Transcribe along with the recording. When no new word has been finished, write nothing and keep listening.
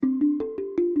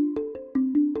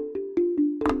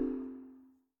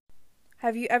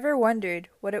Have you ever wondered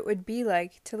what it would be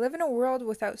like to live in a world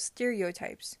without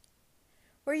stereotypes?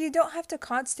 Where you don't have to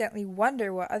constantly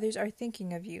wonder what others are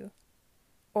thinking of you.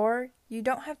 Or you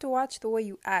don't have to watch the way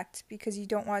you act because you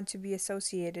don't want to be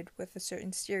associated with a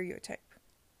certain stereotype.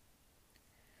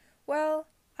 Well,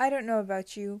 I don't know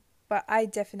about you, but I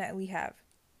definitely have.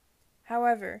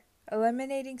 However,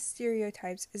 eliminating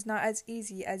stereotypes is not as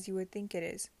easy as you would think it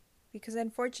is, because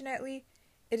unfortunately,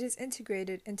 it is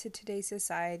integrated into today's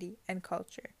society and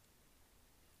culture.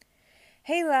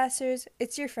 Hey Lassers,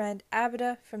 it's your friend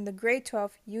Abida from the grade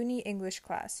 12 Uni English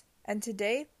class, and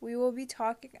today we will be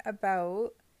talking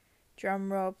about,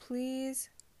 drumroll please,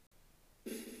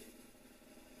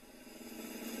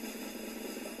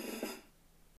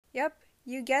 yep,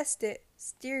 you guessed it,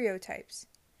 stereotypes.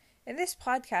 In this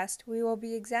podcast, we will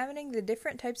be examining the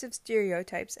different types of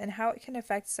stereotypes and how it can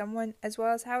affect someone as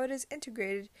well as how it is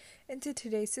integrated into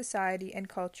today's society and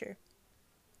culture.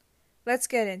 Let's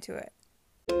get into it.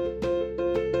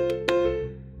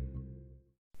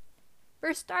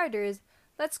 For starters,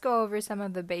 let's go over some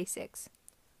of the basics.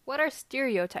 What are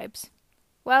stereotypes?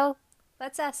 Well,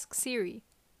 let's ask Siri.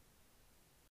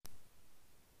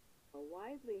 A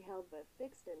widely held but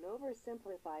fixed and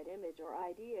oversimplified image or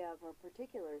idea of a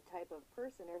particular type of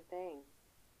person or thing.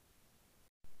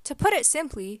 To put it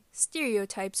simply,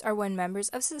 stereotypes are when members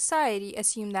of society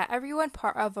assume that everyone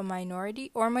part of a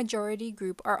minority or majority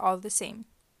group are all the same.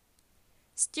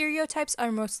 Stereotypes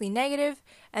are mostly negative,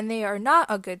 and they are not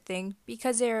a good thing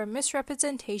because they are a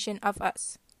misrepresentation of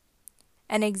us.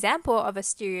 An example of a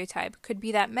stereotype could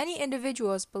be that many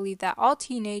individuals believe that all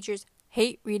teenagers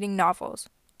hate reading novels.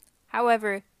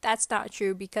 However, that's not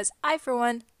true because I, for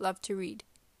one, love to read.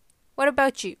 What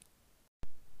about you?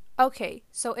 Okay,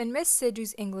 so in Miss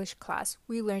Sidhu's English class,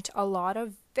 we learned a lot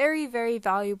of very, very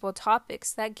valuable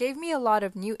topics that gave me a lot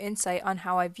of new insight on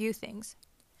how I view things.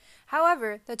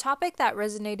 However, the topic that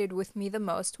resonated with me the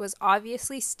most was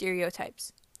obviously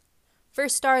stereotypes. For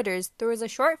starters, there was a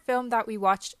short film that we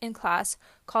watched in class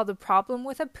called The Problem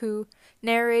with Apu,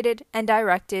 narrated and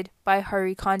directed by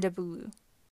Hari Kondabolu.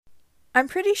 I'm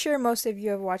pretty sure most of you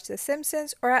have watched The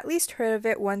Simpsons or at least heard of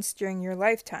it once during your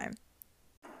lifetime.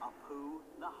 Apu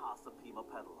Nahasapima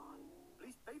Pedalon.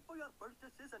 Please pay for your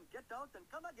purchases and get out and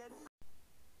come again.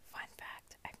 Fun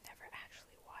fact, I've never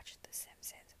actually watched The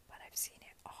Simpsons, but I've seen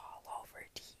it all over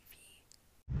TV.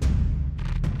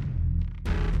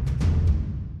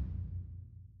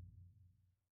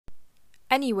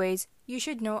 Anyways, you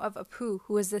should know of Apu,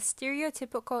 who was the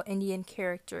stereotypical Indian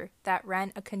character that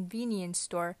ran a convenience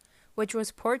store, which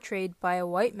was portrayed by a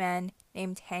white man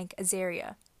named Hank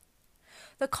Azaria.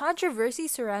 The controversy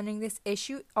surrounding this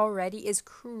issue already is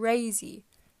crazy.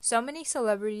 So many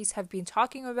celebrities have been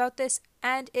talking about this,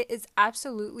 and it is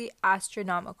absolutely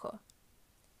astronomical.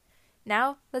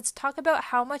 Now, let's talk about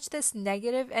how much this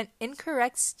negative and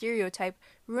incorrect stereotype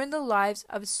ruined the lives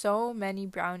of so many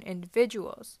brown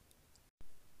individuals.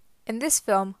 In this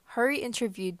film, Hari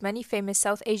interviewed many famous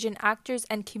South Asian actors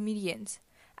and comedians,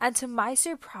 and to my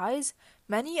surprise,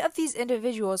 many of these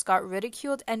individuals got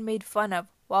ridiculed and made fun of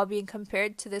while being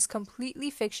compared to this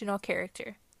completely fictional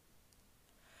character.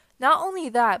 Not only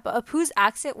that, but Apu's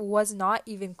accent was not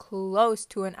even close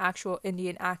to an actual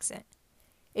Indian accent.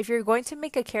 If you're going to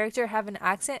make a character have an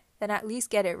accent, then at least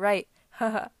get it right.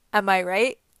 Haha, am I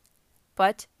right?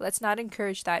 But let's not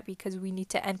encourage that because we need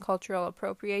to end cultural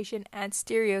appropriation and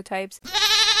stereotypes.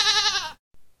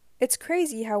 It's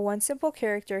crazy how one simple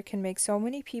character can make so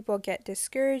many people get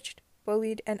discouraged,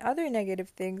 bullied, and other negative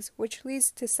things, which leads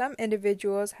to some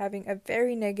individuals having a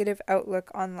very negative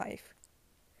outlook on life.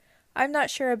 I'm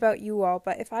not sure about you all,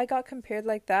 but if I got compared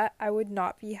like that, I would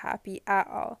not be happy at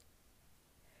all.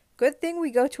 Good thing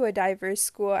we go to a diverse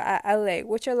school at LA,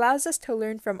 which allows us to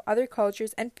learn from other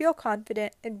cultures and feel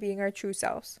confident in being our true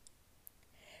selves.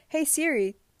 Hey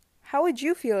Siri, how would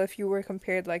you feel if you were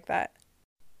compared like that?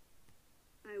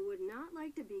 I would not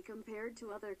like to be compared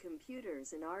to other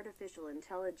computers and artificial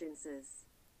intelligences.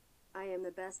 I am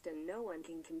the best and no one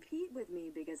can compete with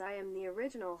me because I am the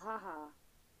original, haha.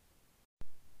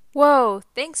 Whoa,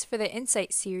 thanks for the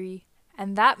insight, Siri.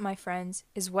 And that, my friends,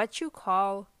 is what you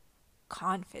call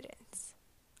confidence.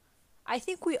 I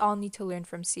think we all need to learn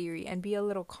from Siri and be a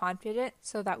little confident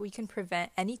so that we can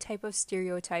prevent any type of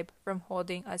stereotype from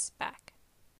holding us back.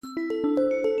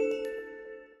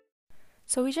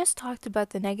 So we just talked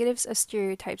about the negatives of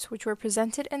stereotypes which were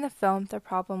presented in the film The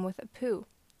Problem with Apu.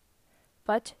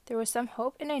 But there was some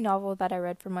hope in a novel that I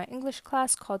read for my English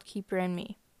class called Keeper and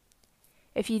Me.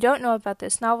 If you don't know about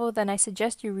this novel, then I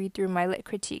suggest you read through my lit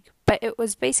critique, but it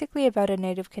was basically about a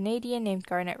native Canadian named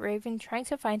Garnet Raven trying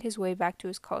to find his way back to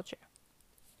his culture.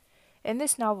 In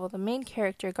this novel, the main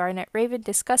character, Garnet Raven,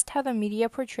 discussed how the media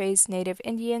portrays Native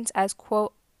Indians as,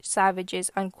 quote,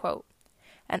 savages, unquote,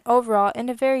 and overall in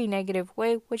a very negative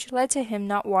way, which led to him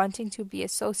not wanting to be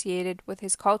associated with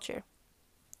his culture.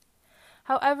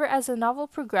 However, as the novel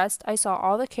progressed, I saw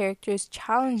all the characters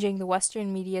challenging the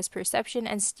Western media's perception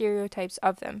and stereotypes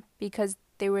of them, because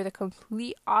they were the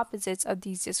complete opposites of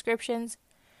these descriptions,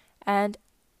 and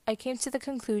I came to the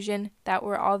conclusion that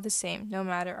we're all the same, no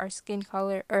matter our skin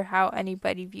color or how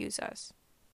anybody views us.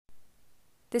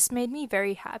 This made me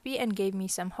very happy and gave me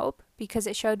some hope, because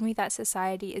it showed me that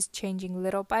society is changing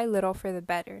little by little for the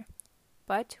better.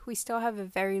 But we still have a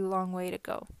very long way to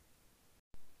go.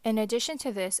 In addition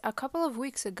to this, a couple of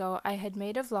weeks ago, I had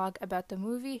made a vlog about the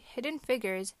movie Hidden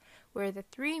Figures, where the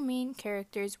three main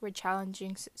characters were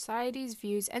challenging society's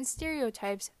views and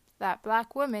stereotypes that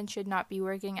Black women should not be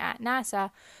working at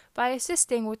NASA by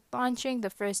assisting with launching the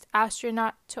first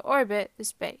astronaut to orbit the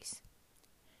space.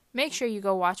 Make sure you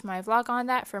go watch my vlog on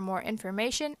that for more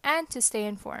information and to stay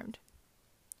informed.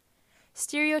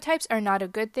 Stereotypes are not a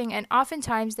good thing, and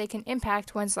oftentimes they can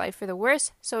impact one's life for the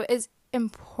worse, so it is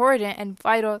important and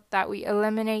vital that we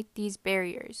eliminate these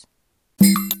barriers.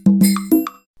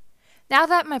 Now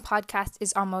that my podcast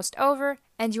is almost over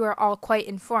and you are all quite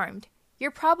informed, you're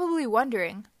probably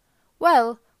wondering,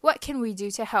 well, what can we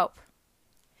do to help?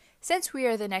 Since we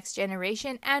are the next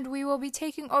generation and we will be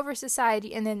taking over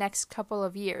society in the next couple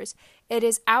of years, it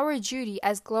is our duty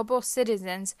as global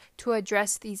citizens to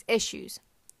address these issues.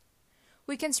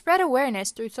 We can spread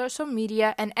awareness through social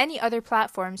media and any other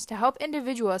platforms to help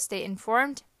individuals stay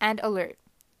informed and alert.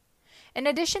 In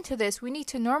addition to this, we need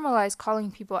to normalize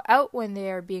calling people out when they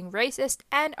are being racist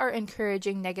and are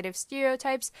encouraging negative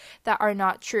stereotypes that are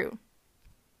not true.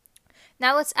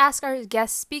 Now let's ask our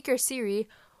guest speaker, Siri,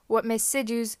 what Ms.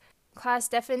 Sidhu's class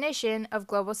definition of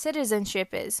global citizenship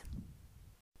is.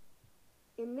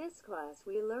 In this class,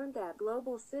 we learned that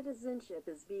global citizenship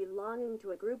is belonging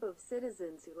to a group of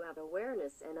citizens who have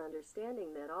awareness and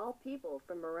understanding that all people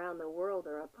from around the world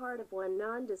are a part of one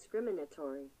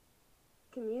non-discriminatory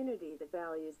community that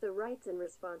values the rights and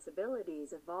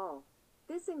responsibilities of all.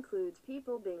 This includes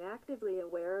people being actively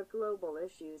aware of global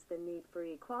issues, the need for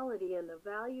equality, and the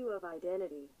value of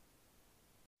identity.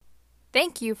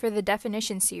 Thank you for the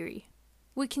definition, Siri.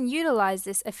 We can utilize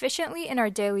this efficiently in our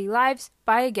daily lives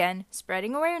by, again,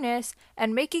 spreading awareness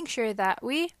and making sure that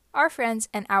we, our friends,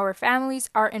 and our families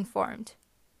are informed.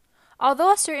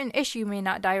 Although a certain issue may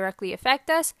not directly affect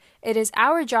us, it is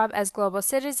our job as global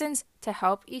citizens to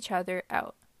help each other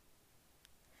out.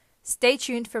 Stay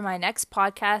tuned for my next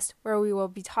podcast, where we will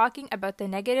be talking about the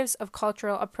negatives of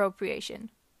cultural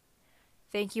appropriation.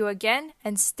 Thank you again,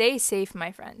 and stay safe,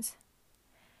 my friends.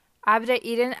 Abda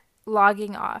Eden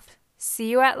logging off. See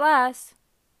you at last.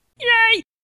 Yay!